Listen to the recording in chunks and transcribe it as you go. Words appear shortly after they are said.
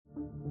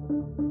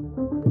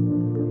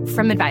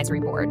From Advisory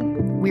Board,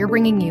 we're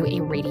bringing you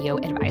a radio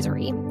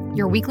advisory,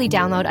 your weekly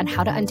download on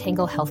how to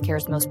untangle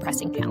healthcare's most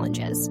pressing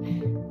challenges.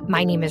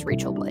 My name is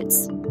Rachel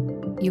Woods.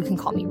 You can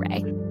call me Ray.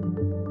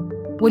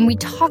 When we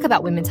talk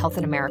about women's health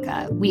in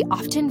America, we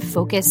often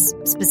focus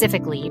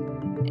specifically,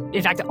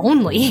 in fact,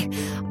 only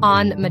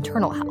on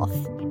maternal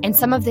health. And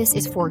some of this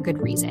is for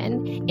good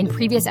reason. In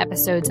previous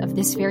episodes of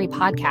this very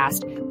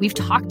podcast, we've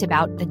talked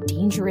about the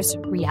dangerous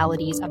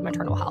realities of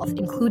maternal health,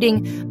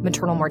 including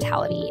maternal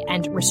mortality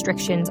and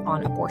restrictions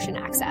on abortion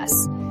access.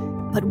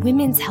 But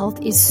women's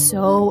health is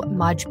so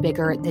much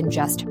bigger than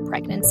just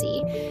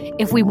pregnancy.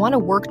 If we want to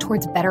work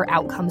towards better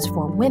outcomes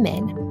for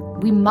women,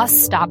 we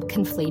must stop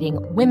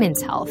conflating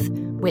women's health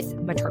with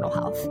maternal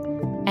health.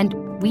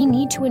 And we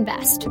need to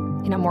invest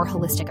in a more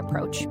holistic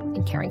approach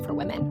in caring for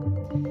women.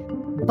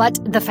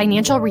 But the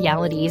financial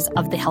realities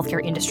of the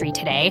healthcare industry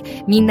today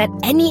mean that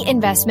any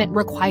investment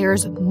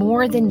requires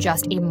more than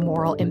just a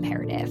moral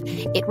imperative.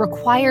 It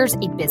requires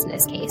a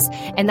business case.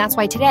 And that's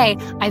why today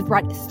I've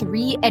brought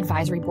 3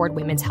 advisory board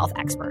women's health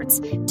experts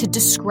to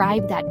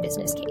describe that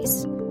business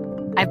case.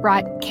 I've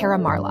brought Cara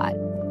Marlott,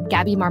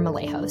 Gabby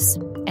Marmolejos,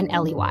 and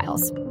Ellie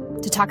Wiles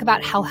to talk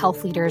about how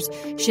health leaders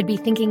should be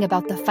thinking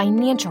about the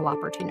financial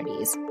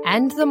opportunities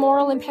and the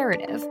moral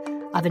imperative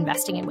of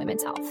investing in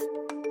women's health.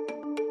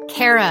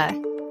 Cara,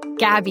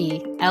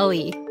 Gabby,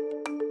 Ellie,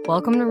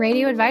 welcome to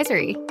Radio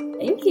Advisory.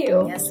 Thank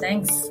you. Yes,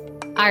 thanks.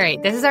 All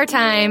right, this is our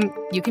time.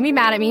 You can be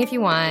mad at me if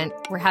you want.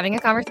 We're having a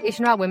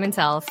conversation about women's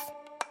health.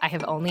 I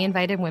have only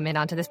invited women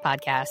onto this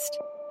podcast.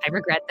 I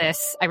regret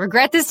this. I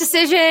regret this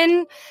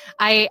decision.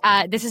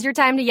 This is your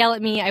time to yell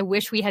at me. I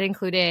wish we had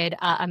included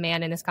a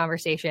man in this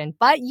conversation,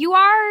 but you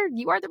are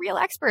the real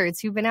experts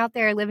who've been out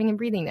there living and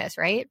breathing this,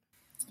 right?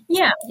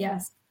 Yeah.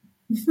 Yes.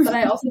 But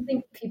I also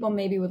think people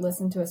maybe would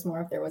listen to us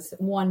more if there was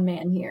one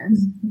man here.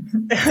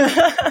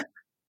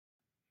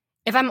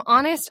 If I'm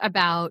honest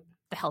about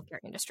the healthcare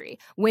industry,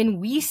 when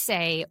we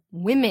say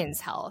women's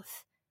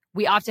health,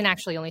 we often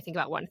actually only think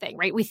about one thing,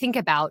 right? We think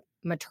about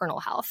maternal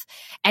health.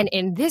 And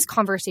in this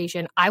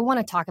conversation, I want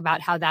to talk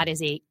about how that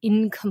is an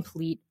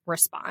incomplete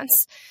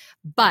response.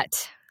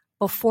 But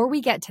before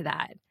we get to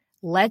that,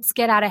 let's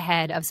get out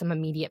ahead of some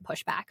immediate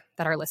pushback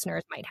that our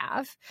listeners might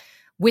have.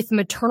 With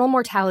maternal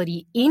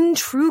mortality in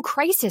true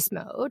crisis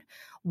mode,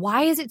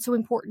 why is it so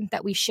important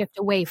that we shift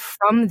away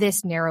from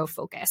this narrow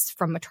focus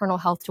from maternal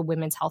health to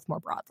women's health more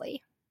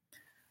broadly?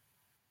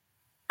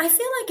 I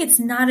feel like it's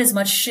not as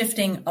much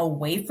shifting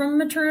away from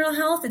maternal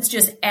health. It's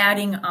just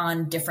adding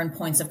on different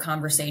points of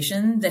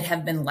conversation that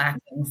have been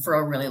lacking for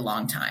a really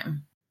long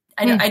time.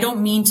 I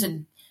don't mean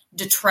to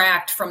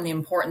detract from the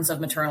importance of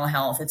maternal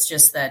health. It's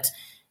just that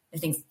I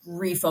think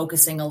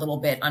refocusing a little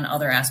bit on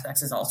other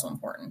aspects is also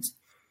important.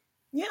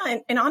 Yeah.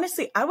 And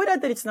honestly, I would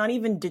add that it's not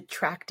even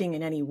detracting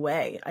in any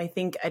way. I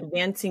think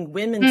advancing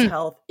women's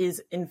health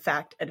is, in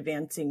fact,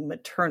 advancing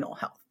maternal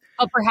health.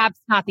 Oh, perhaps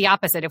not the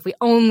opposite. If we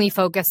only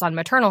focus on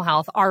maternal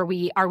health, are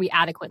we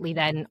adequately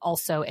then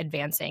also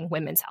advancing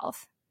women's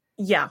health?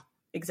 Yeah,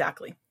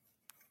 exactly.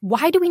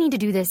 Why do we need to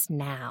do this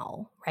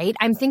now, right?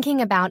 I'm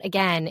thinking about,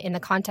 again, in the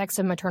context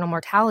of maternal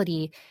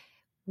mortality,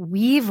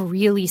 we've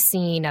really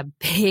seen a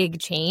big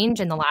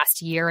change in the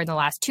last year and the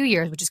last 2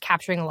 years, which is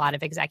capturing a lot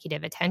of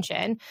executive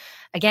attention.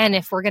 Again,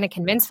 if we're going to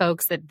convince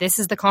folks that this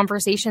is the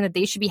conversation that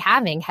they should be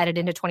having headed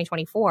into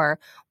 2024,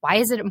 why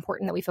is it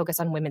important that we focus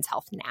on women's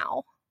health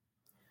now?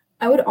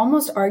 I would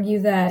almost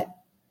argue that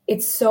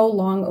it's so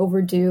long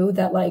overdue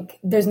that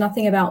there's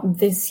nothing about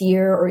this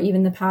year or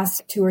even the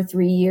past 2 or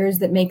 3 years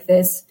that make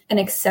this an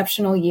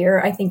exceptional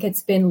year. I think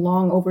it's been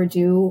long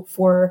overdue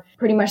for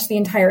pretty much the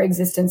entire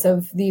existence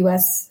of the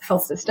U.S.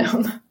 health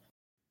system.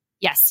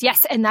 Yes.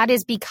 And that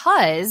is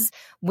because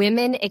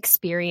women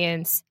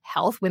experience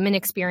health. Women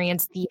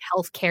experience the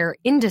healthcare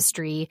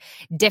industry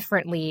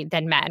differently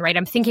than men, right?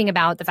 I'm thinking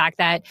about the fact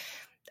that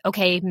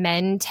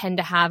men tend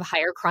to have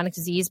higher chronic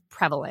disease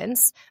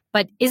prevalence,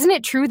 but isn't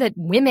it true that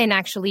women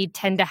actually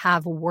tend to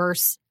have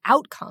worse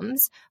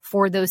outcomes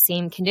for those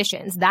same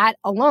conditions? That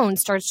alone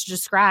starts to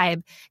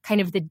describe kind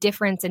of the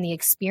difference in the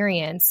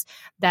experience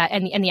that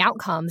and the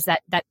outcomes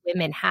that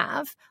women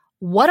have.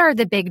 What are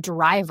the big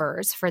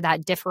drivers for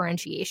that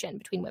differentiation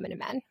between women and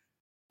men?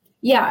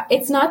 Yeah,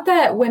 it's not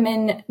that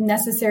women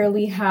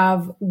necessarily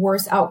have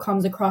worse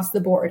outcomes across the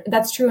board.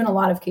 That's true in a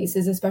lot of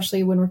cases,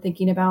 especially when we're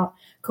thinking about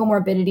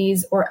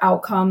comorbidities or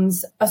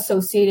outcomes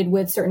associated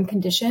with certain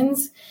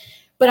conditions.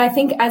 But I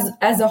think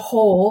as a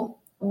whole,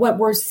 what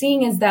we're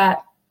seeing is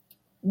that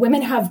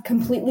women have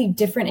completely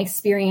different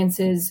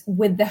experiences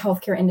with the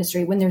healthcare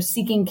industry when they're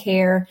seeking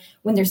care,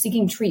 when they're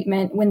seeking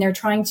treatment, when they're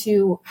trying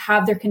to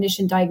have their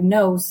condition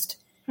diagnosed.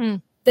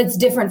 That's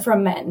different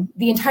from men.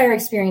 The entire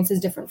experience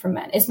is different from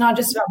men. It's not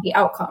just about the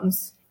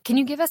outcomes. Can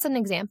you give us an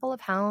example of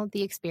how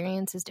the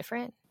experience is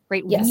different?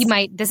 Right? Yes.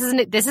 This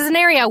is an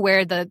area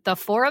where the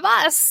 4 of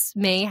us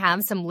may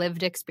have some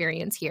lived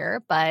experience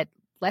here, but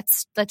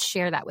let's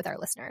share that with our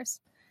listeners.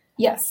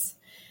 Yes.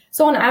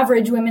 So on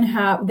average, women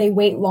they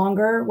wait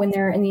longer when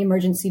they're in the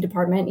emergency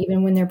department,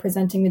 even when they're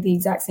presenting with the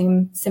exact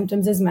same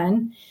symptoms as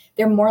men.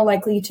 They're more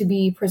likely to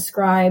be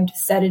prescribed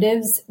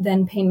sedatives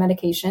than pain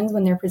medications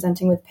when they're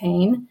presenting with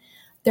pain.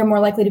 They're more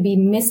likely to be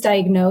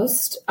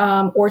misdiagnosed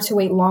or to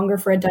wait longer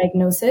for a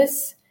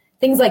diagnosis.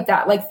 Things like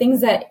that, like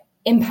things that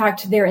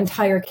impact their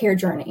entire care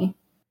journey.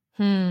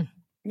 Yeah,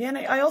 and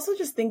I also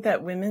just think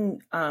that women,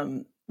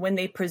 when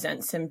they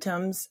present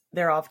symptoms,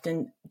 they're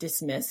often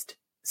dismissed.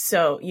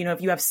 So,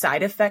 if you have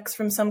side effects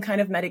from some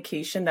kind of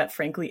medication that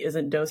frankly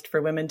isn't dosed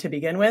for women to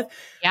begin with.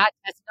 Yeah,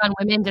 tested on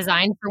women,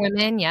 designed for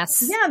women.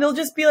 Yes. Yeah, they'll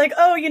just be like,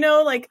 oh,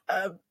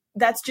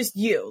 that's just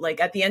you. Like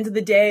at the end of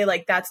the day,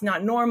 like that's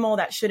not normal.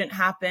 That shouldn't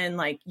happen.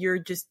 Like you're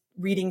just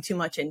reading too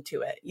much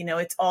into it.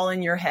 It's all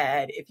in your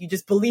head. If you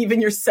just believe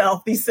in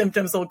yourself, these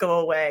symptoms will go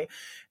away.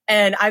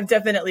 And I've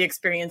definitely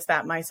experienced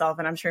that myself.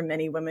 And I'm sure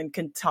many women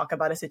can talk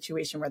about a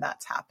situation where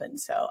that's happened.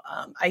 So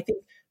I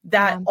think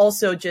that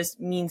also just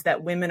means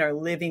that women are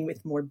living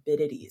with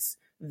morbidities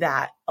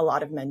that a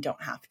lot of men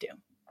don't have to.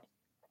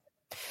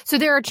 So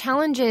there are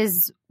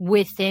challenges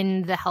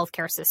within the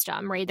healthcare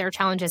system, right? There are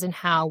challenges in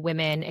how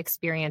women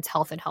experience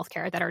health and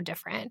healthcare that are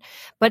different.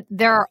 But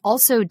there are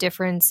also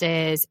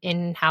differences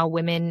in how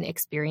women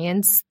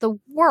experience the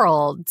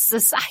world,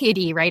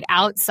 society, right?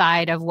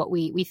 Outside of what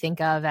we think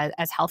of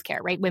as healthcare,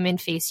 right? Women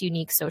face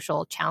unique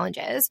social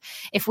challenges.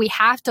 If we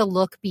have to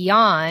look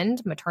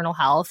beyond maternal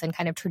health and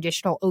kind of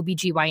traditional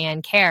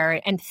OBGYN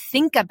care and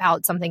think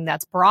about something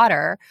that's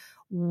broader,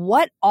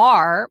 what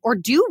are, or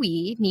do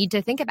we need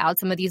to think about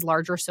some of these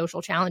larger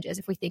social challenges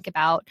if we think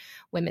about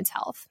women's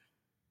health?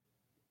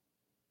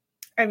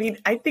 I mean,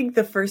 I think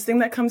the first thing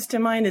that comes to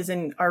mind is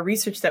in our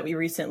research that we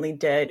recently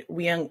did,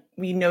 we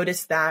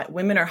noticed that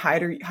women are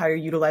higher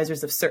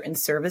utilizers of certain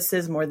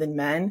services more than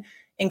men,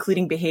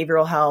 including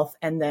behavioral health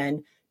and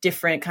then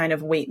different kind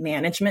of weight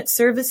management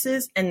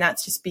services. And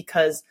that's just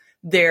because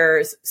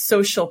there's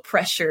social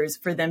pressures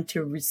for them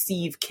to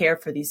receive care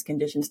for these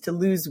conditions, to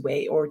lose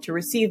weight or to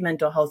receive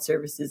mental health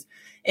services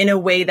in a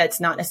way that's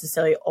not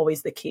necessarily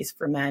always the case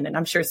for men. And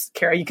I'm sure,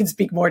 Kara, you can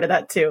speak more to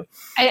that too.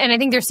 And I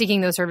think they're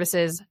seeking those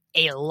services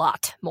a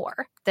lot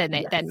more than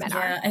men are.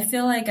 Yeah, I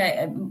feel like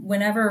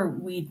whenever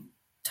we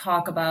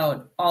talk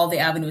about all the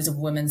avenues of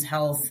women's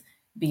health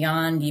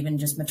beyond even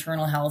just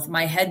maternal health,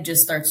 my head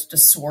just starts to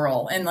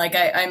swirl. And like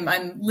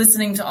I'm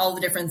listening to all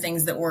the different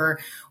things that we're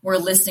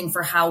listing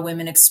for how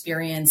women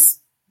experience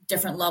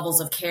different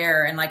levels of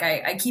care. And like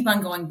I keep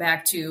on going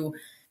back to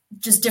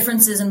just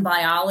differences in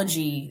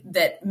biology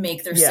that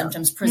make their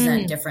symptoms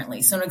present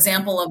differently. So an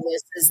example of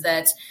this is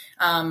that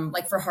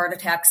like for heart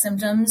attack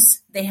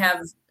symptoms, they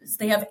have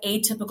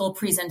atypical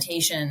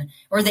presentation,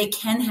 or they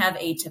can have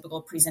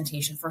atypical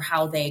presentation for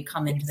how they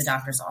come into the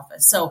doctor's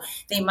office. So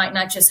they might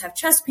not just have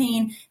chest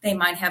pain, they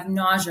might have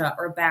nausea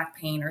or back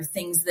pain or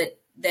things that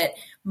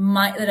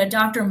a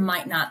doctor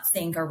might not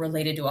think are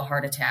related to a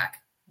heart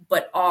attack,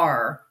 but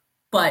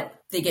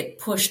they get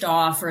pushed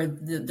off or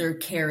their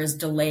care is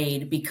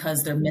delayed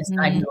because they're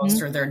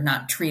misdiagnosed or they're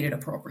not treated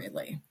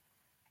appropriately.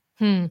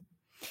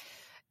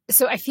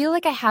 So I feel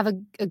like I have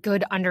a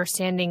good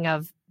understanding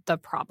of the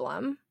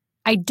problem.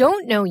 I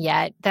don't know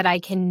yet that I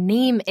can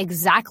name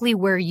exactly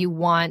where you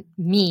want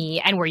me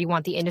and where you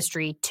want the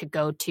industry to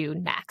go to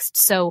next.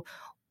 So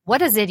what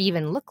does it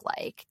even look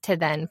like to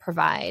then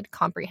provide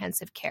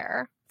comprehensive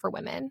care for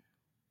women?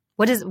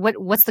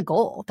 What's the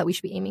goal that we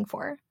should be aiming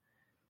for?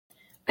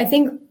 I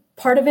think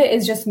part of it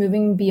is just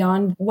moving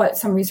beyond what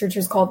some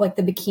researchers call like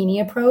the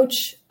bikini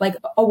approach. Like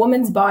a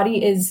woman's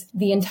body is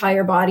the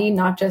entire body,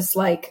 not just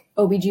like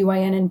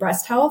OBGYN and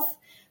breast health.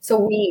 So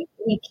we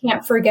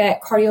can't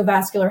forget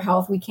cardiovascular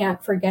health. We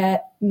can't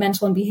forget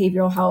mental and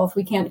behavioral health.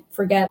 We can't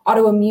forget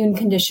autoimmune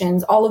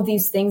conditions, all of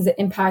these things that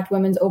impact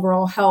women's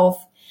overall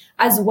health,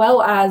 as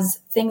well as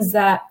things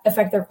that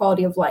affect their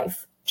quality of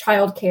life,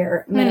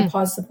 childcare,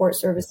 menopause support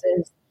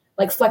services,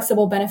 like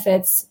flexible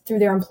benefits through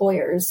their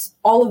employers,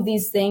 all of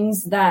these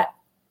things that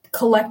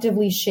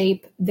collectively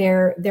shape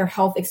their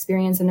health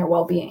experience and their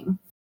well-being.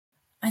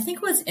 I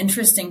think what's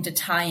interesting to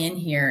tie in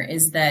here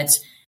is that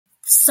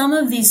some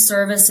of these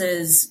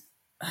services,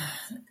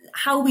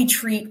 how we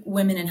treat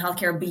women in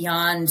healthcare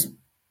beyond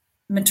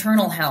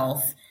maternal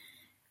health,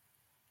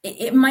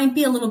 it might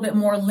be a little bit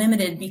more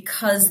limited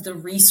because the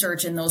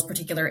research in those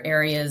particular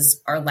areas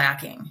are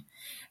lacking.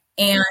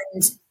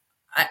 And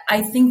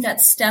I think that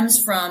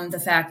stems from the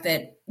fact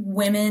that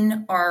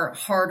women are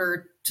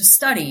harder to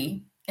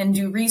study and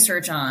do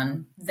research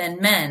on than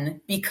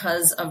men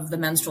because of the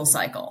menstrual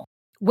cycle.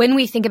 When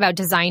we think about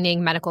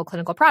designing medical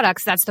clinical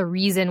products, that's the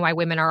reason why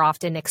women are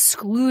often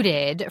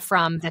excluded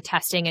from the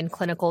testing and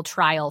clinical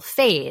trial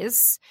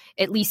phase,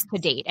 at least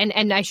to date.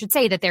 And I should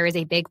say that there is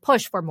a big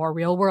push for more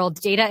real-world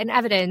data and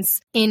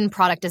evidence in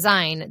product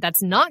design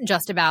that's not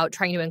just about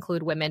trying to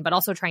include women, but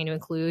also trying to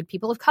include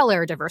people of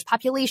color, diverse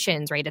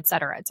populations, right, et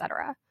cetera, et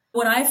cetera.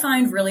 What I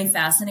find really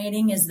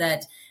fascinating is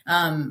that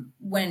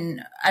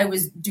when I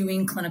was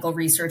doing clinical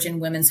research in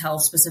women's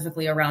health,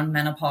 specifically around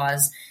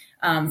menopause,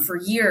 for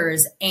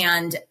years.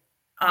 And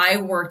I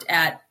worked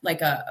at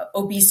like a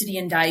obesity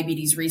and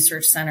diabetes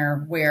research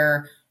center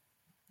where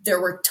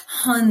there were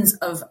tons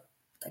of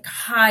like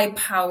high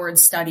powered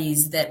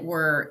studies that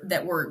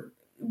were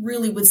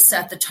really would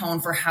set the tone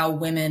for how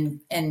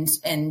women and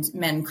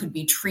men could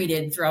be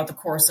treated throughout the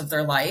course of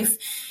their life.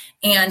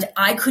 And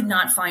I could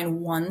not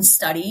find one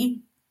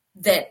study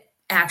that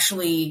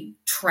actually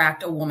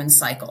tracked a woman's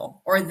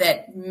cycle or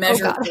that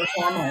measured her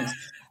hormones.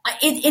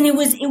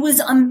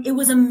 It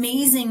was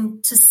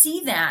amazing to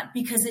see that,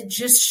 because it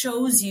just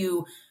shows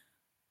you,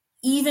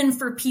 even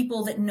for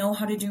people that know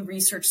how to do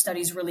research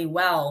studies really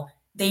well,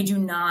 they do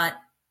not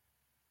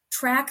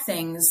track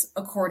things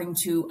according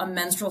to a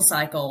menstrual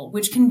cycle,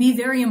 which can be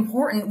very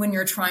important when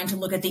you're trying to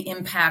look at the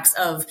impacts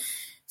of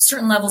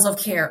certain levels of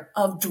care,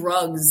 of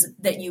drugs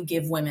that you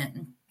give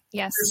women.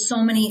 Yes.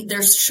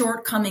 There's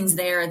shortcomings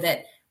there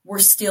that we're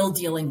still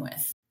dealing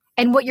with.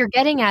 And what you're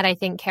getting at, I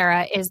think,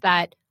 Kara, is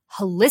that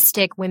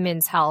holistic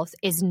women's health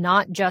is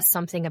not just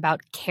something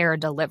about care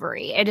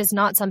delivery. It is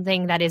not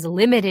something that is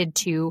limited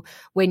to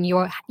when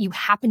you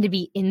happen to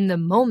be in the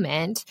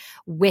moment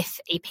with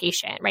a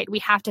patient, right? We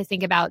have to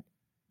think about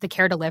the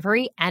care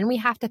delivery, and we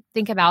have to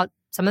think about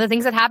some of the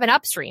things that happen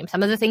upstream,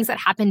 some of the things that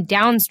happen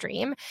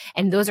downstream.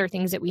 And those are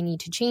things that we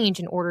need to change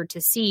in order to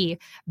see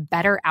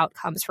better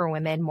outcomes for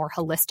women, more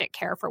holistic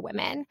care for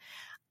women.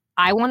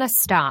 I want to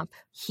stop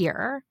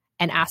here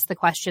and ask the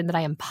question that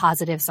I am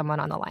positive someone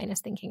on the line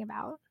is thinking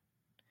about.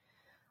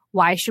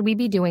 Why should we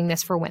be doing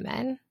this for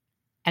women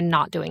and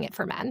not doing it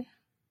for men?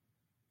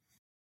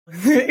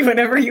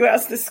 Whenever you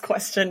ask this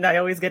question, I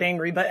always get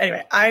angry. But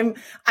anyway,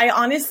 I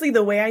honestly,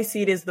 the way I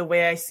see it is the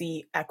way I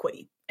see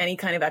equity. Any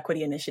kind of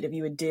equity initiative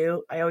you would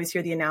do. I always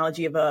hear the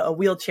analogy of a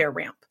wheelchair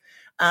ramp.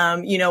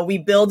 We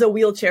build a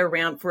wheelchair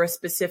ramp for a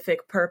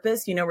specific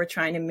purpose. We're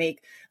trying to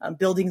make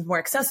buildings more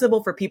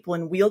accessible for people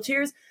in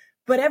wheelchairs,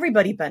 but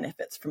everybody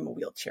benefits from a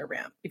wheelchair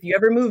ramp. If you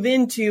ever move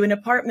into an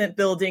apartment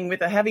building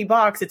with a heavy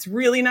box, it's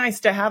really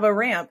nice to have a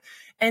ramp.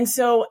 And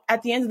so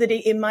at the end of the day,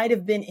 it might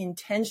have been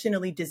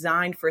intentionally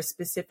designed for a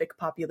specific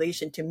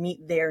population to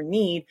meet their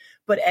need,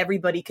 but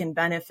everybody can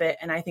benefit.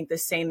 And I think the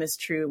same is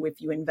true if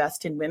you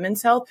invest in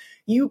women's health.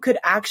 You could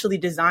actually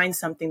design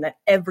something that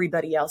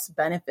everybody else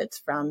benefits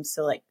from.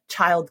 So like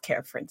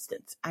childcare, for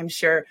instance, I'm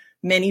sure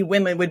many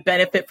women would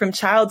benefit from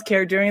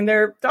childcare during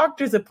their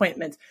doctor's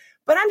appointments,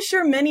 but I'm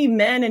sure many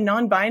men and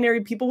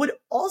non-binary people would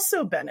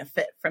also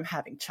benefit from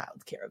having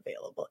childcare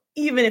available,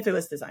 even if it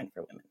was designed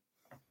for women.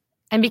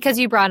 And because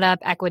you brought up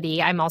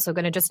equity, I'm also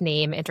going to just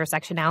name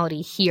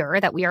intersectionality here,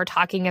 that we are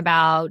talking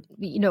about,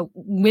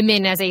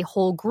 women as a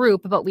whole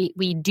group, but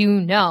we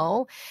do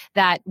know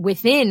that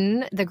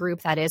within the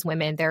group that is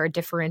women, there are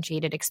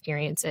differentiated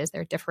experiences,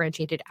 there are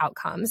differentiated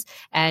outcomes,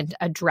 and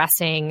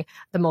addressing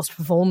the most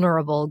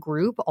vulnerable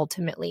group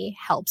ultimately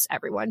helps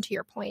everyone, to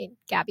your point,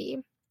 Gabby.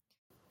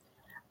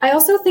 I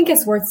also think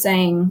it's worth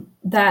saying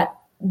that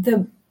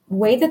the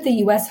way that the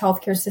U.S.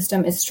 healthcare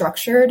system is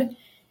structured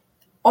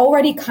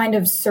already kind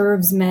of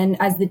serves men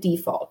as the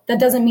default. That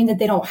doesn't mean that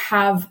they don't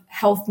have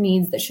health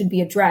needs that should be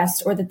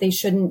addressed, or that they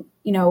shouldn't,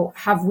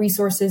 have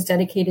resources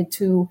dedicated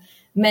to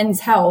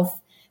men's health.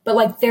 But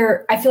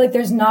I feel like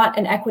there's not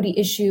an equity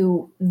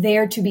issue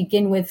there to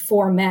begin with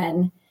for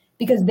men,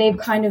 because they've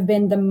kind of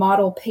been the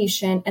model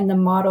patient and the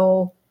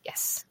model.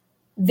 Yes.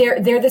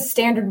 They're the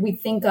standard we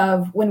think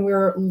of when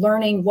we're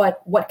learning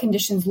what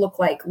conditions look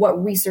like,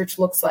 what research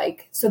looks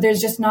like. So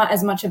there's just not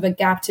as much of a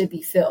gap to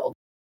be filled.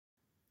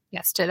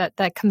 Yes,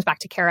 that comes back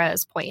to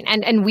Kara's point.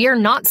 And we are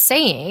not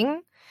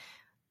saying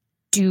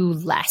do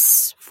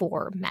less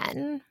for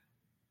men,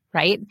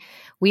 right?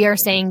 We are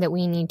saying that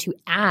we need to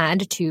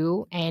add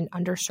to an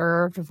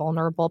underserved,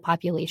 vulnerable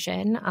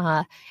population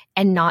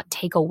and not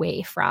take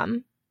away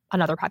from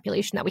another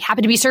population that we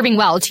happen to be serving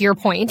well, to your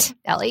point,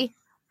 Ellie.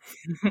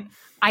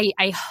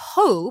 I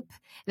hope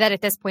that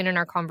at this point in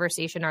our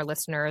conversation, our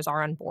listeners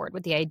are on board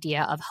with the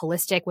idea of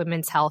holistic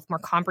women's health, more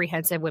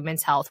comprehensive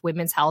women's health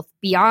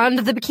beyond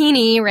the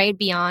bikini, right?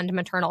 Beyond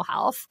maternal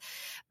health.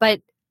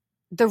 But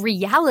the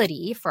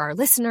reality for our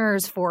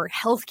listeners, for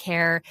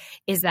healthcare,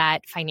 is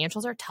that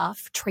financials are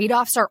tough.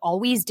 Trade-offs are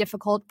always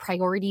difficult.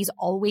 Priorities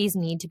always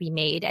need to be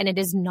made. And it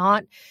is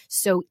not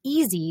so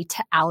easy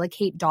to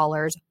allocate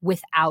dollars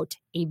without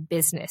a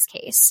business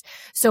case.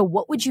 So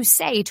what would you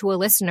say to a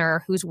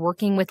listener who's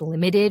working with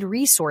limited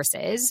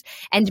resources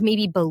and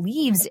maybe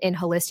believes in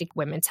holistic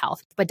women's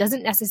health, but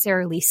doesn't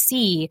necessarily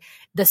see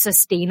the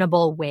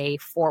sustainable way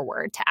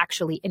forward to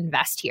actually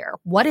invest here?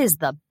 What is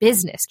the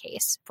business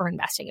case for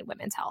investing in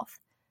women's health?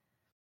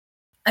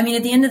 I mean,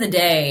 at the end of the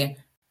day,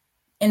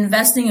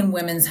 investing in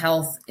women's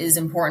health is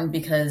important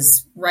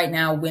because right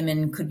now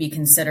women could be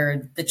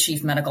considered the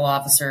chief medical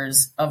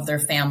officers of their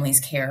family's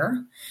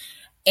care.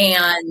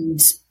 And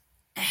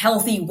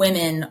healthy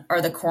women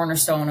are the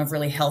cornerstone of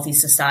really healthy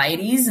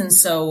societies. And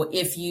so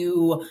if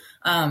you,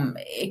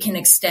 it can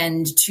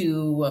extend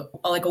to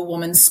like a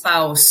woman's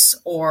spouse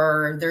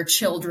or their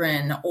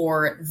children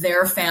or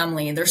their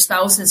family, their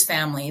spouse's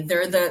family.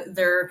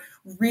 They're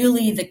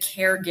really the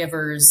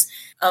caregivers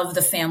of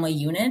the family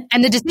unit.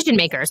 And the decision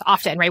makers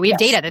often, right? We have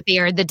Yes. data that they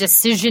are the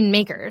decision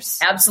makers.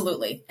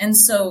 Absolutely. And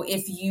so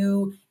if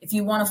you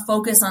want to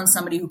focus on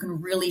somebody who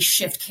can really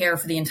shift care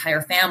for the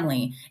entire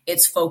family,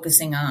 it's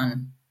focusing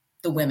on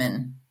the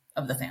women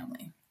of the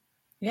family.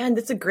 Yeah, and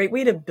that's a great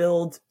way to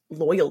build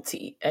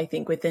loyalty, I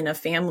think, within a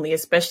family,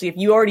 especially if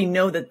you already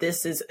know that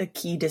this is a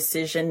key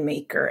decision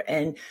maker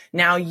and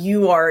now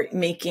you are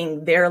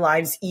making their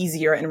lives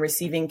easier and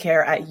receiving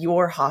care at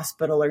your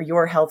hospital or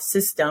your health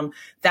system.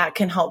 That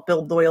can help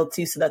build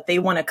loyalty so that they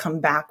want to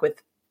come back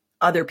with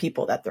other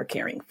people that they're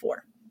caring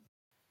for.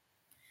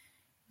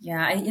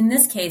 Yeah, in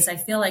this case, I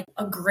feel like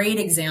a great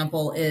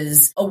example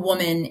is a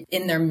woman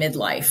in their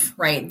midlife,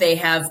 right? They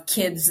have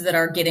kids that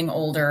are getting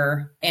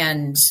older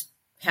and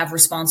have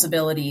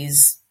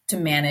responsibilities to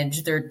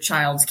manage their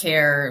child's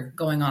care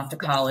going off to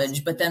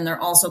college, but then they're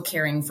also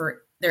caring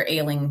for their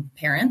ailing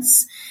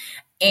parents.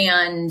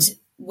 And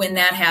when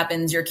that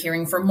happens, you're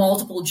caring for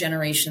multiple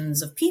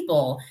generations of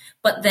people,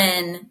 but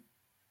then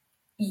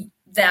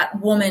that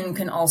woman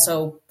can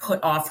also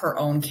put off her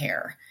own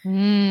care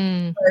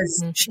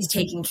because she's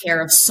taking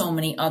care of so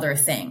many other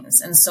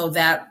things. And so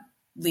that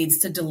leads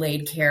to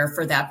delayed care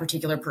for that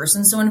particular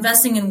person. So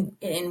investing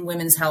in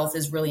women's health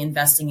is really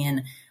investing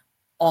in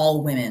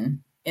all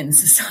women in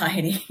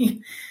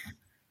society.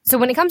 So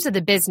when it comes to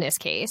the business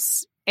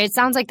case, it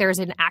sounds like there's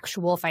an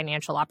actual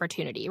financial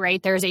opportunity,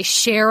 right? There's a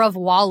share of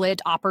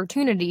wallet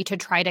opportunity to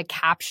try to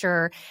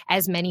capture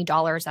as many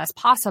dollars as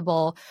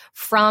possible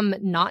from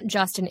not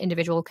just an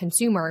individual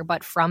consumer,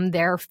 but from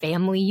their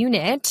family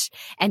unit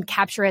and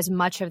capture as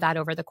much of that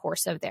over the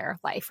course of their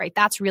life, right?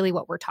 That's really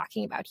what we're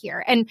talking about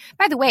here. And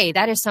by the way,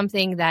 that is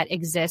something that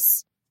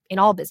exists in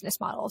all business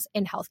models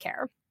in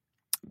healthcare.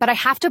 But I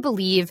have to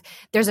believe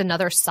there's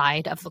another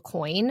side of the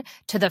coin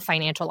to the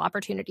financial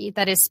opportunity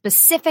that is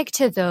specific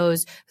to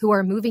those who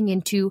are moving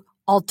into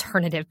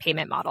alternative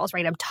payment models,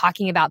 right? I'm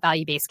talking about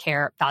value-based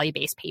care,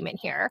 value-based payment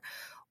here.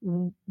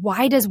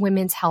 Why does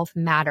women's health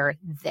matter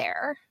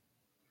there?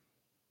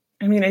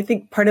 I mean, I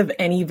think part of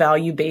any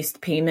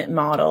value-based payment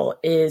model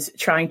is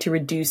trying to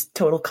reduce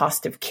total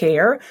cost of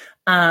care.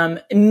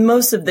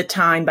 Most of the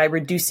time by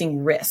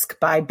reducing risk,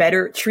 by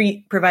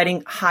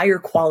providing higher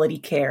quality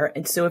care.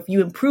 And so if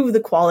you improve the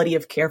quality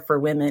of care for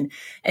women,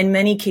 in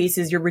many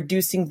cases, you're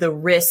reducing the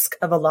risk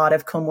of a lot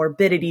of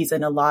comorbidities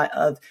and a lot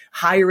of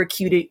higher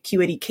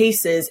acuity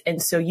cases.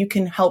 And so you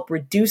can help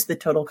reduce the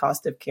total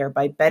cost of care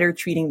by better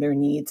treating their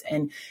needs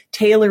and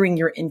tailoring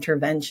your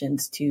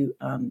interventions to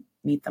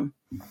meet them.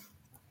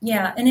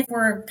 Yeah. And if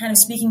we're kind of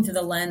speaking through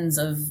the lens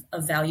of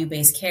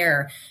value-based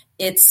care,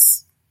 it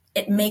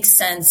makes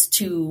sense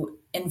to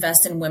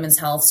invest in women's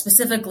health,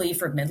 specifically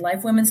for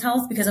midlife women's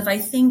health, because if I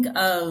think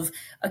of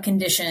a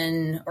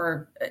condition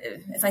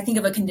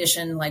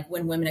like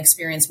when women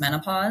experience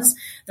menopause,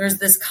 there's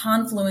this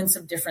confluence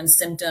of different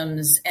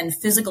symptoms and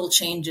physical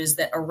changes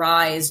that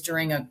arise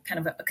during a kind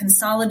of a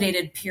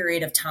consolidated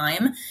period of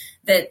time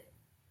that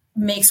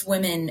makes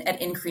women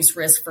at increased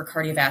risk for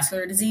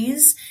cardiovascular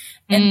disease.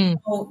 And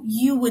so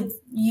you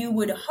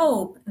would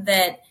hope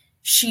that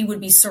she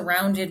would be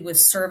surrounded with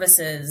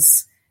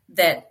services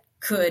that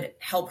could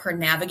help her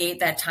navigate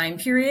that time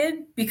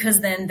period,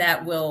 because then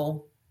that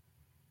will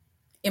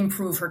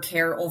improve her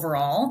care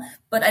overall.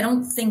 But I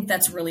don't think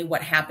that's really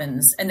what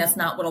happens. And that's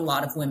not what a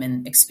lot of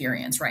women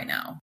experience right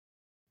now.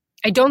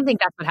 I don't think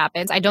that's what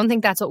happens. I don't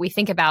think that's what we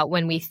think about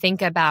when we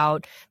think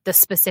about the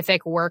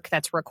specific work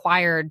that's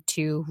required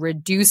to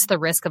reduce the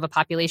risk of a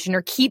population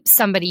or keep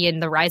somebody in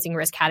the rising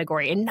risk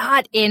category and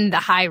not in the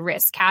high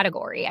risk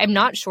category. I'm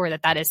not sure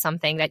that that is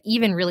something that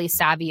even really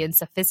savvy and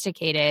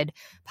sophisticated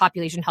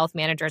population health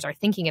managers are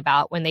thinking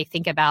about when they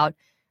think about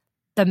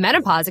the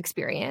menopause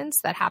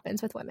experience that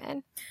happens with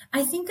women.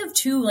 I think of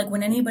too, like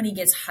when anybody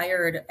gets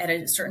hired at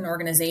a certain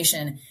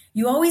organization,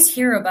 you always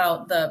hear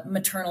about the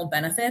maternal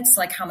benefits,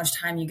 like how much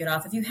time you get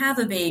off if you have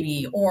a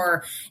baby,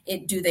 or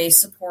do they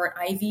support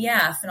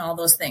IVF and all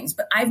those things.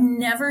 But I've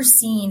never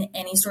seen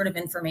any sort of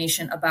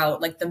information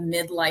about like the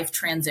midlife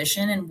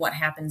transition and what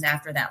happens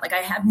after that. Like I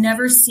have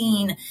never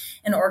seen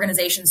an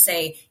organization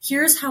say,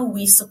 here's how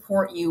we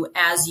support you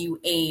as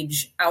you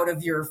age out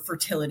of your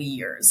fertility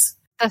years.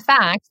 The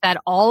fact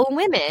that all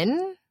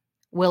women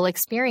will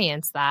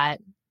experience that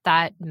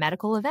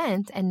medical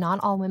event and not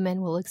all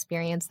women will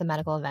experience the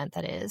medical event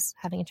that is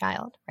having a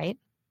child, right?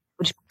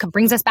 Which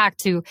brings us back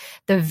to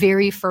the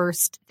very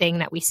first thing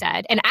that we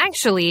said, and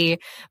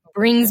actually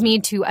brings me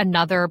to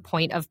another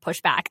point of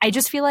pushback. I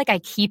just feel like I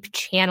keep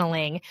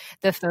channeling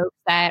the folks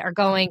that are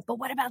going, but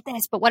what about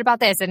this? But what about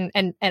this?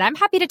 And I'm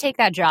happy to take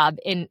that job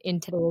in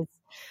today's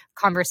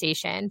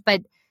conversation.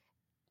 But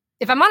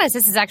if I'm honest,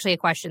 this is actually a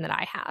question that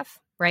I have,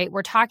 right?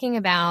 We're talking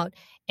about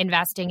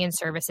investing in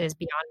services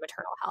beyond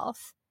maternal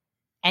health.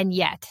 And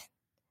yet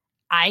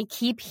I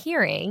keep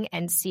hearing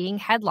and seeing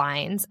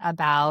headlines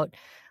about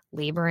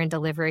labor and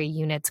delivery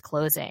units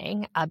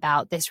closing,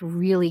 about this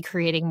really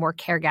creating more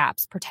care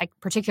gaps,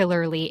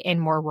 particularly in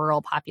more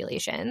rural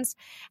populations.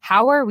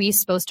 How are we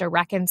supposed to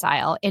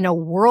reconcile in a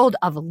world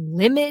of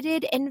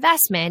limited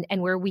investment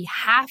and where we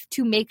have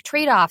to make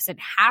trade-offs and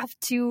have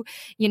to,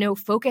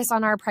 focus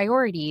on our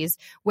priorities,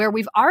 where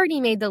we've already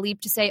made the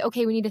leap to say,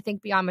 okay, we need to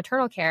think beyond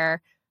maternal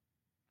care,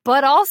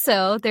 but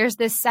also there's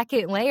this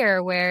second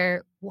layer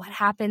where what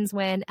happens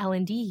when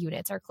L&D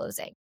units are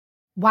closing?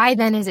 Why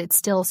then is it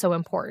still so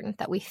important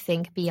that we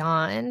think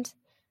beyond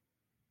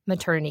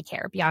maternity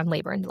care, beyond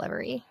labor and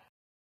delivery?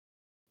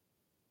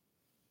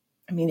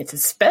 I mean, it's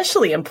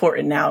especially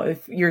important now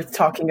if you're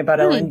talking about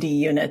L&D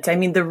units. I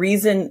mean, the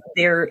reason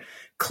they're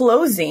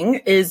closing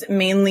is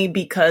mainly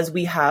because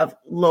we have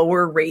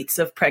lower rates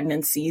of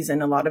pregnancies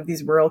in a lot of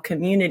these rural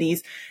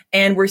communities,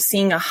 and we're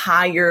seeing a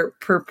higher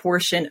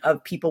proportion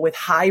of people with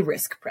high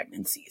risk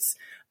pregnancies.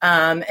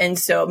 And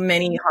so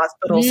many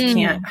hospitals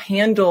can't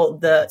handle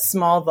the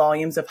small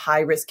volumes of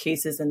high risk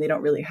cases, and they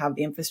don't really have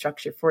the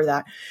infrastructure for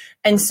that.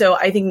 And so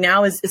I think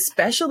now is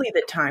especially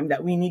the time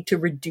that we need to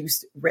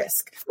reduce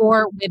risk.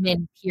 For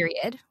women,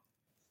 period.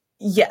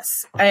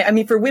 Yes. I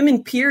mean, for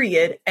women,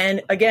 period.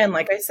 And again,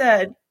 like I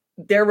said,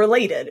 they're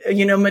related,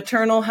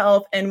 maternal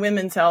health and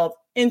women's health,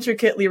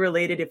 intricately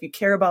related. If you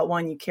care about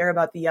one, you care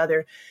about the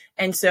other.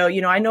 And so,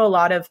 I know a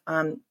lot of,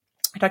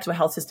 I talked to a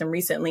health system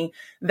recently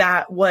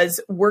that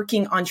was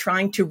working on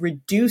trying to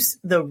reduce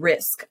the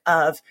risk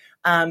of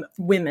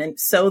women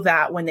so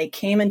that when they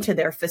came into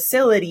their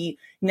facility,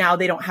 now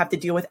they don't have to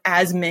deal with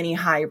as many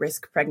high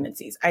risk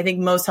pregnancies. I think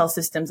most health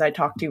systems I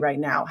talk to right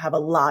now have a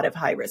lot of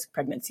high risk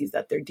pregnancies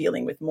that they're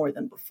dealing with more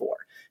than before.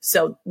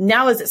 So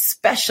now is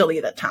especially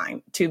the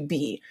time to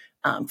be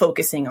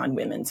focusing on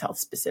women's health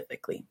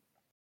specifically.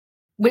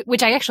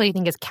 Which I actually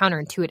think is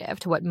counterintuitive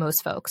to what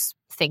most folks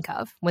think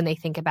of when they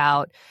think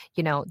about,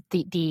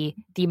 the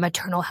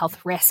maternal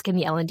health risk and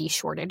the L&D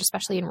shortage,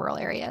 especially in rural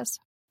areas.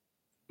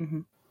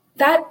 Mm-hmm.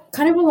 That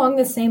kind of along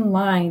the same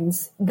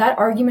lines, that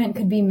argument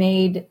could be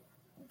made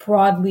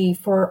broadly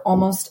for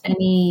almost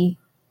any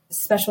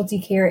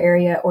specialty care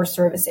area or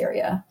service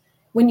area.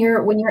 When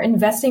you're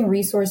investing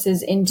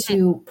resources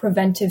into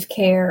preventive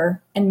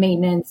care and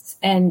maintenance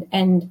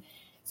and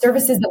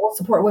services that will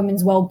support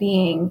women's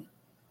well-being,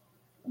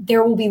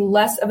 there will be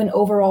less of an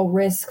overall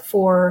risk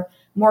for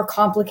more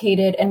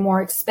complicated and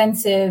more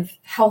expensive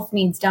health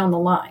needs down the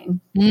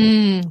line.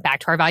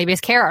 Back to our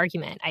value-based care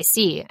argument. I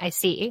see.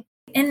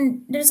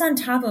 And just on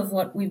top of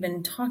what we've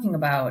been talking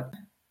about,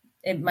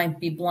 it might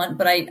be blunt,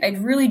 but I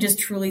really just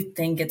truly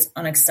think it's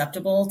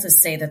unacceptable to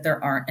say that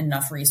there aren't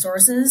enough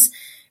resources,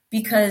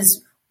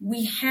 because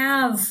we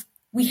have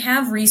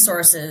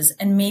resources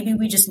and maybe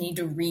we just need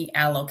to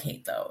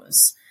reallocate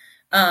those.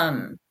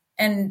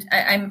 And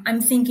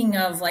I'm thinking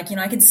of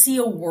I could see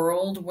a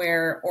world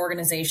where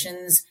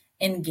organizations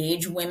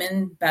engage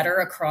women better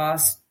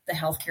across the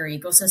healthcare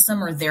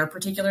ecosystem or their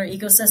particular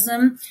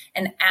ecosystem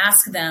and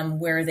ask them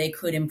where they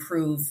could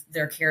improve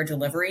their care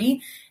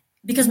delivery,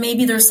 because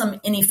maybe there's some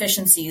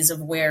inefficiencies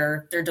of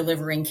where they're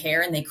delivering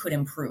care and they could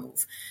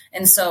improve.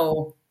 And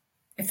so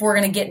if we're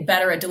going to get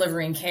better at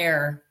delivering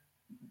care,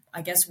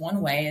 I guess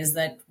one way is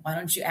that why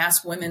don't you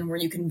ask women where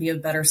you can be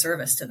of better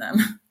service to them?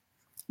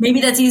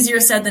 Maybe that's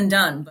easier said than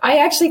done. I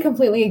actually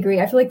completely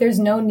agree. I feel like there's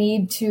no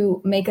need to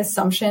make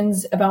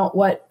assumptions about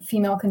what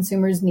female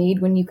consumers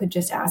need when you could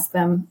just ask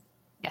them.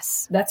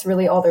 Yes. That's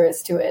really all there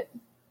is to it.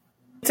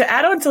 To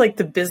add on to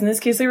the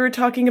business case we were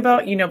talking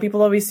about,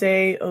 people always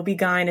say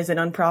OB-GYN is an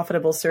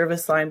unprofitable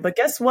service line. But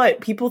guess what?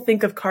 People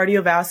think of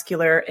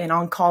cardiovascular and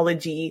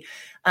oncology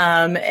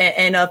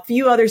and a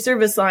few other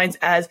service lines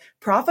as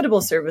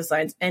profitable service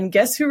lines. And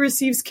guess who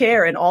receives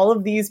care in all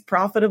of these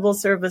profitable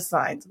service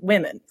lines?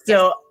 Women.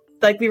 So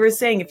like we were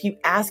saying, if you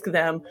ask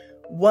them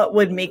what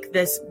would make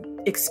this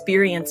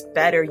experience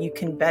better, you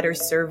can better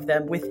serve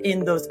them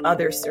within those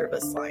other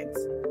service lines.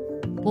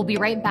 We'll be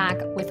right back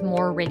with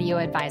more Radio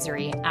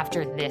Advisory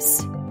after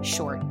this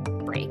short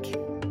break.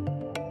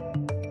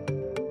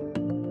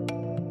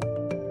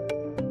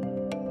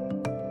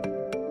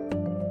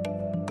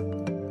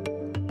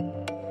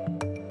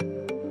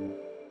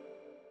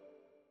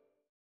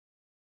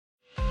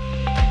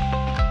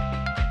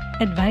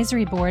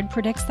 Advisory Board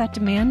predicts that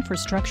demand for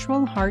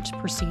structural heart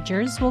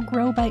procedures will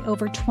grow by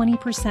over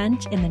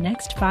 20% in the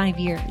next 5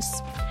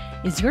 years.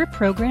 Is your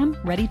program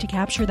ready to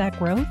capture that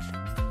growth?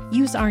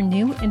 Use our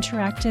new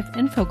interactive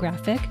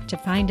infographic to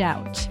find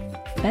out.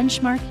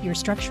 Benchmark your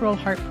structural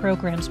heart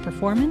program's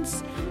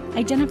performance,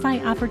 identify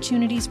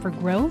opportunities for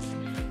growth,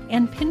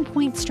 and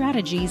pinpoint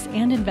strategies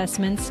and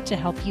investments to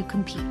help you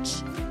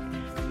compete.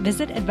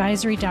 Visit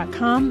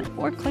advisory.com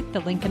or click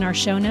the link in our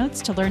show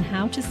notes to learn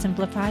how to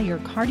simplify your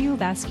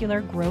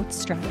cardiovascular growth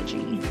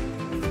strategy.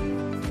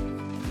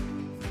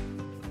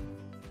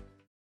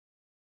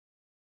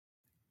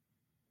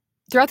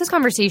 Throughout this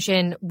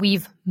conversation,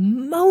 we've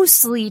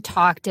mostly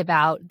talked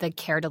about the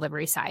care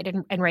delivery side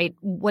and right,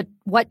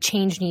 what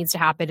change needs to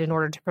happen in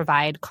order to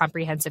provide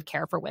comprehensive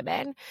care for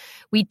women.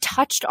 We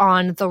touched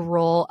on the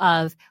role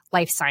of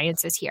life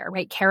sciences here,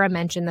 right? Kara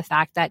mentioned the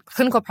fact that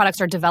clinical products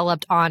are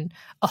developed on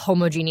a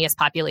homogeneous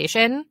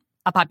population,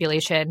 a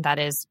population that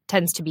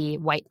tends to be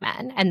white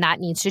men. And that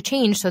needs to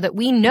change so that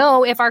we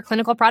know if our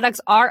clinical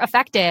products are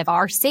effective,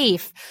 are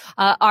safe,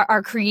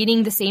 are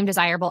creating the same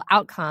desirable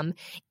outcome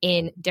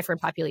in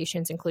different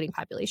populations, including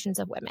populations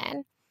of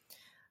women.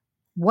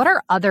 What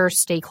are other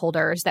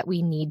stakeholders that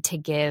we need to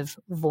give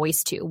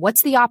voice to?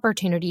 What's the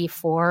opportunity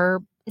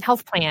for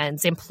health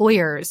plans,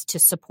 employers to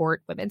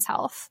support women's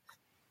health?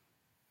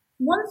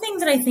 One thing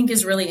that I think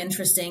is really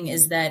interesting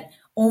is that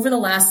over the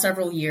last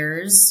several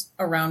years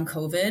around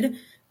COVID,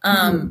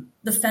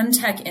 the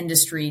femtech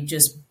industry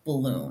just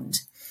ballooned.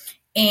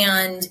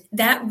 And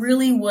that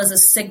really was a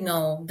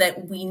signal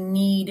that we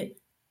need,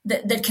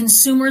 that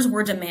consumers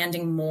were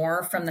demanding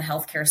more from the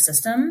healthcare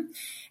system.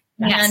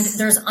 Yes. And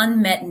there's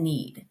unmet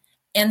need.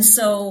 And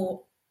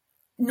so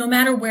no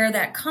matter where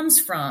that comes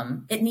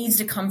from, it needs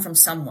to come from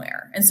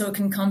somewhere. And so it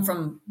can come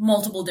from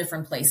multiple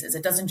different places.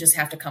 It doesn't just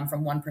have to come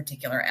from one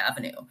particular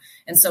avenue.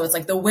 And so it's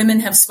like the women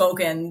have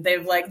spoken.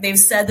 They've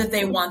said that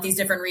they want these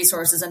different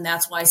resources. And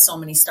that's why so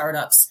many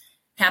startups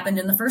happened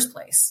in the first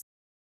place.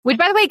 Which,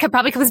 by the way,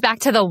 probably comes back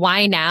to the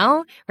why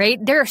now,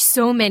 right? There are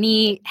so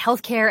many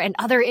healthcare and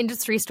other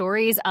industry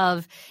stories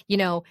of,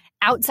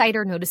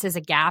 outsider notices a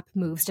gap,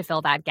 moves to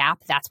fill that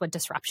gap. That's what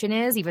disruption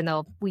is, even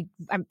though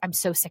I'm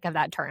so sick of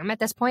that term at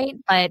this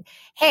point. But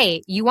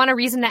hey, you want a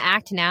reason to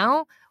act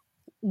now?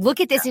 Look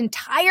at this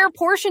entire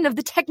portion of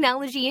the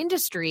technology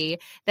industry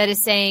that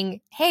is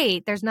saying, hey,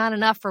 there's not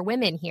enough for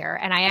women here.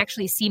 And I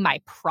actually see my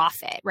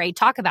profit, right?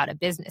 Talk about a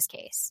business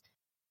case.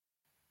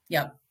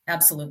 Yep.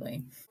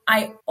 Absolutely.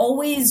 I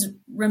always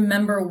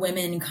remember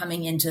women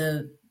coming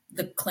into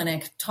the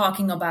clinic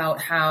talking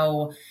about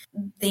how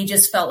they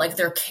just felt like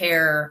their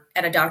care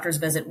at a doctor's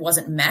visit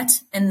wasn't met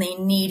and they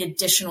need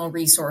additional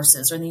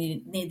resources or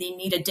they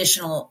need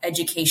additional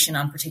education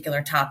on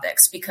particular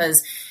topics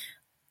because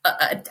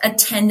a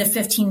 10 to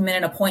 15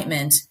 minute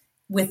appointment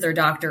with their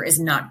doctor is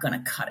not going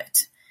to cut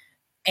it.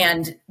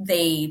 And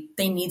they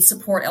need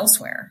support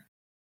elsewhere.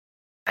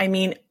 I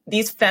mean,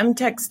 these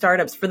femtech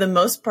startups, for the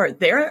most part,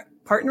 they're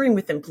partnering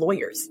with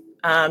employers.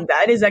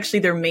 That is actually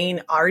their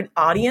main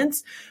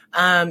audience.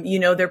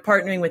 They're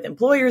partnering with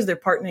employers, they're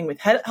partnering with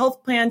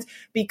health plans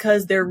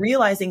because they're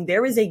realizing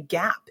there is a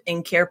gap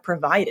in care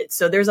provided.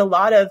 So there's a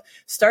lot of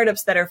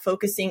startups that are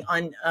focusing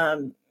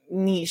on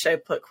niche, I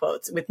put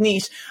quotes with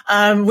niche,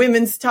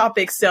 women's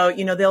topics. So,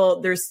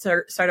 there's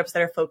startups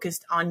that are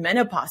focused on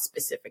menopause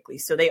specifically.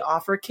 So they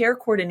offer care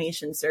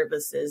coordination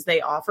services.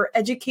 They offer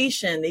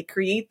education. They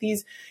create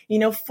these,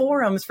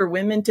 forums for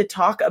women to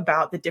talk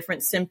about the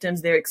different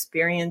symptoms they're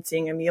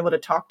experiencing and be able to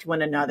talk to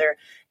one another.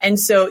 And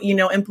so,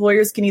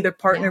 employers can either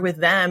partner with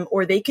them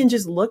or they can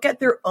just look at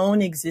their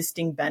own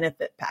existing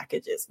benefit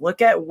packages.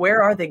 Look at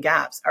where are the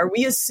gaps? Are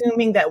we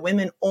assuming that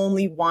women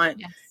only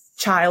want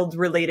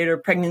child-related or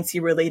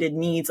pregnancy-related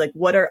needs? Like,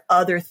 what are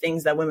other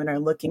things that women are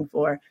looking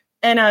for?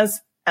 And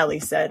as Ellie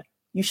said,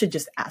 you should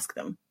just ask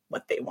them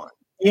what they want,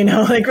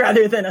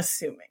 rather than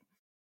assuming.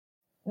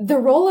 The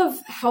role of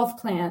health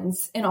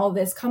plans in all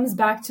this comes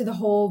back to the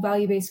whole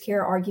value-based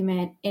care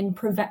argument in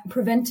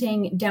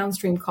preventing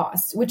downstream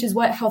costs, which is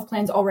what health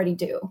plans already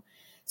do.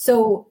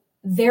 So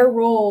their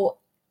role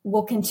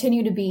will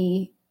continue to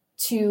be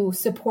to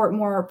support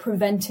more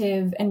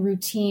preventive and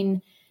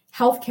routine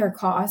healthcare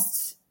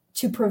costs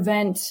to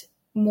prevent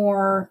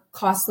more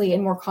costly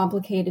and more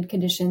complicated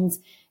conditions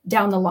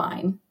down the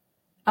line.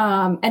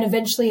 And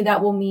eventually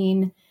that will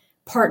mean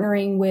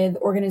partnering with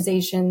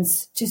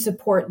organizations to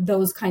support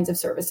those kinds of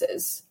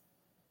services.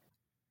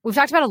 We've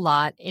talked about a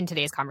lot in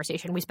today's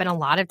conversation. We spent a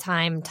lot of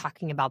time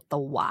talking about the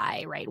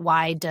why, right?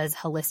 Why does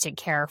holistic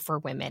care for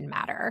women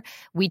matter?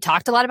 We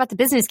talked a lot about the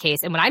business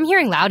case. And what I'm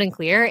hearing loud and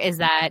clear is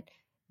that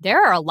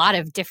there are a lot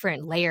of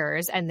different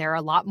layers and there are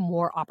a lot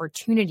more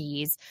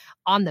opportunities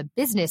on the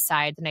business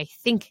side than I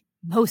think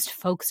most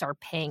folks are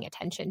paying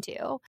attention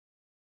to.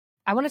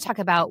 I want to talk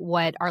about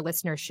what our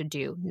listeners should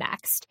do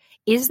next.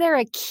 Is there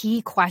a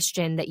key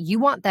question that you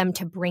want them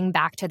to bring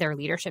back to their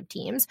leadership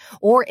teams?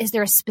 Or is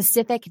there a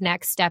specific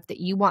next step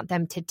that you want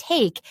them to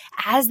take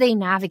as they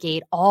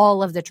navigate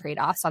all of the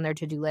trade-offs on their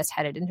to-do list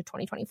headed into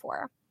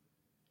 2024?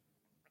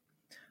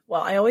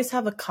 Well, I always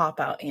have a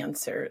cop-out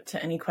answer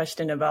to any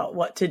question about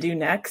what to do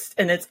next.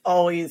 And it's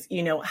always,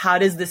 how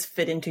does this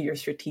fit into your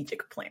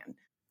strategic plan?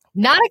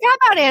 Not a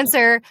cop-out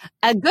answer.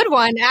 A good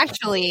one,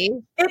 actually.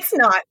 It's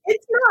not.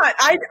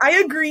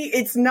 I agree.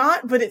 It's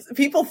not, but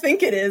people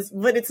think it is,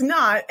 but it's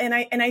not. And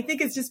I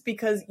think it's just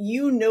because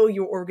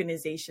your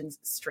organization's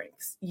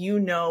strengths,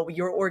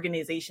 your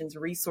organization's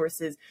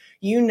resources,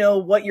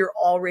 what you're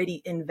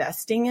already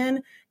investing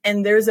in.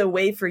 And there's a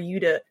way for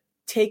you to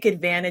take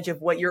advantage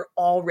of what you're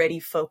already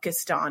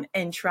focused on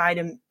and try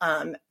to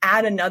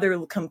add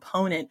another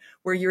component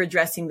where you're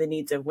addressing the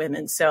needs of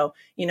women. So,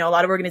 a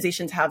lot of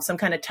organizations have some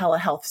kind of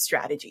telehealth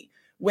strategy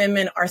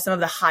women are some of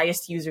the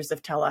highest users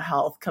of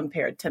telehealth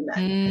compared to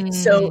men.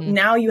 So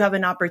now you have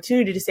an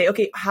opportunity to say,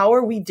 okay, how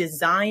are we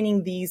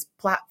designing these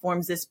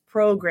platforms, this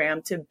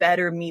program to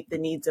better meet the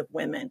needs of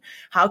women?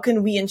 How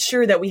can we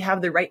ensure that we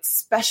have the right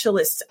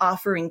specialists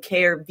offering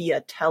care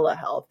via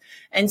telehealth?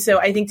 And so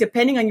I think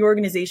depending on your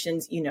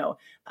organization's,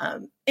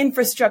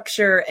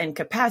 infrastructure and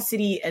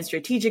capacity and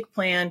strategic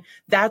plan,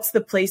 that's the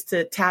place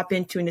to tap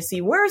into and to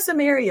see where are some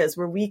areas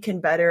where we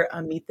can better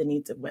meet the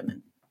needs of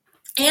women.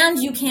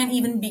 And you can't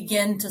even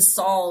begin to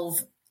solve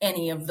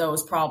any of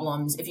those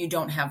problems if you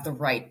don't have the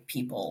right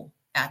people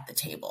at the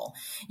table.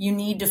 You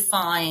need to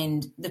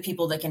find the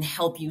people that can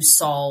help you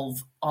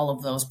solve all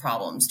of those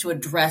problems, to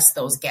address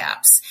those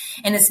gaps.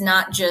 And it's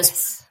not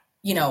just,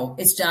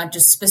 it's not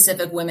just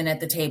specific women at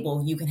the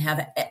table. You can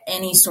have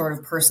any sort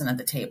of person at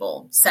the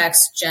table,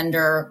 sex,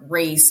 gender,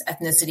 race,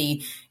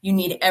 ethnicity. You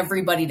need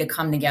everybody to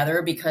come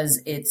together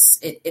because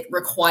it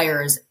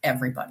requires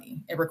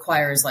everybody. It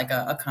requires like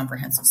a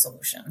comprehensive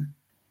solution.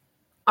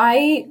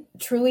 I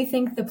truly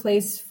think the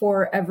place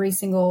for every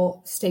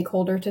single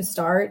stakeholder to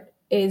start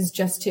is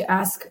just to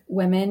ask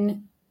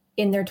women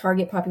in their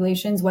target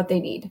populations what they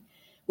need,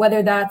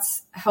 whether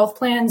that's health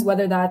plans,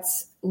 whether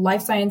that's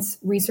life science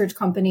research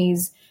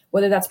companies,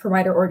 whether that's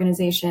provider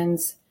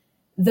organizations.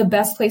 The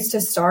best place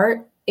to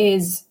start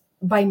is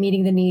by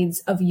meeting the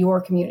needs of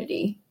your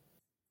community.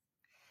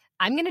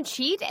 I'm going to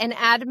cheat and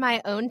add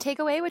my own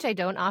takeaway, which I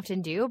don't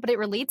often do, but it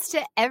relates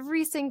to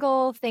every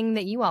single thing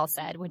that you all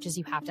said, which is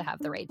you have to have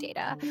the right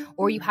data,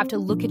 or you have to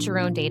look at your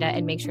own data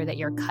and make sure that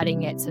you're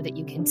cutting it so that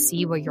you can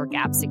see where your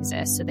gaps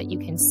exist, so that you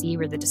can see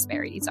where the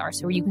disparities are,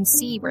 so you can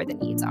see where the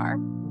needs are.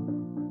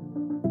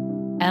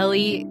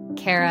 Ellie,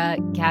 Kara,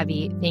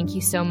 Gabby, thank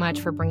you so much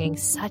for bringing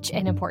such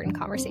an important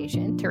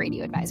conversation to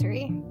Radio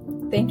Advisory.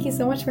 Thank you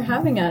so much for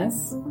having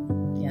us.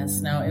 Yes,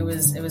 no, it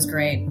was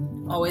great.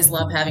 Always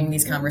love having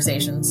these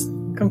conversations.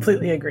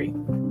 Completely agree.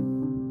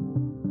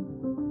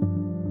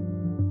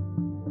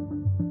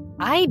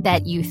 I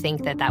bet you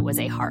think that was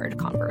a hard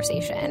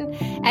conversation.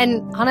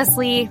 And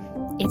honestly,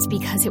 it's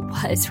because it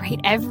was, right?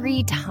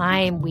 Every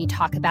time we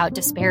talk about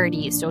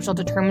disparities, social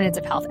determinants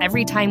of health,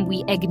 every time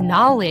we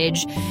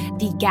acknowledge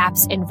the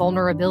gaps and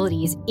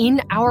vulnerabilities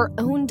in our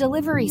own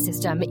delivery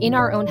system, in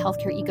our own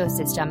healthcare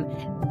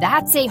ecosystem,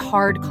 that's a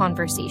hard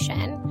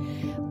conversation.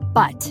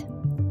 But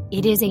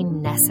it is a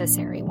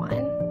necessary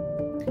one.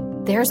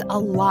 There's a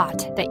lot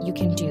that you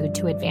can do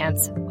to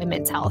advance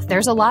women's health.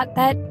 There's a lot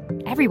that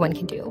everyone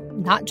can do,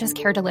 not just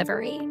care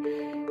delivery.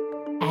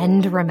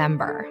 And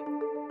remember,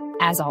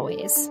 as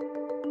always,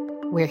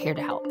 we're here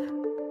to help.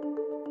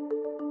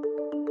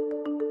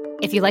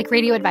 If you like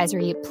Radio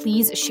Advisory,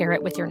 please share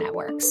it with your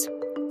networks.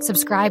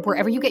 Subscribe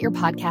wherever you get your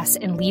podcasts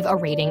and leave a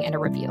rating and a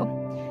review.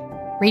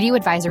 Radio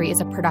Advisory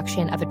is a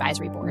production of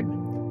Advisory Board.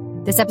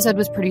 This episode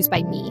was produced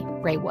by me,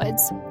 Ray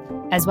Woods,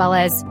 as well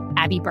as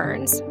Abby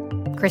Burns,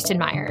 Kristen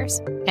Myers,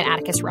 and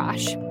Atticus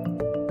Rosh.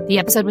 The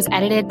episode was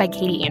edited by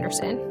Katie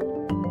Anderson,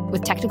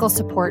 with technical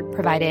support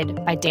provided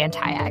by Dan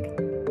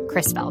Tyag,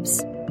 Chris Phelps,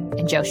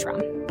 and Joe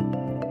Schrum.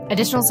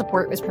 Additional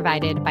support was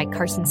provided by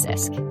Carson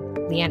Sisk,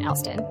 Leanne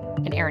Elston,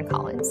 and Aaron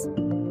Collins.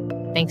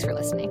 Thanks for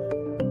listening.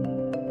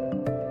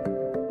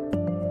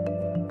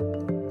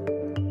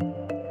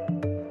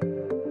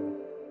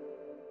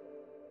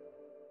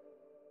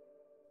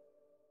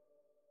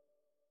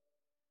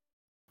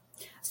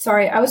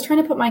 Sorry, I was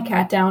trying to put my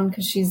cat down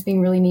because she's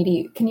being really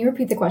needy. Can you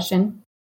repeat the question?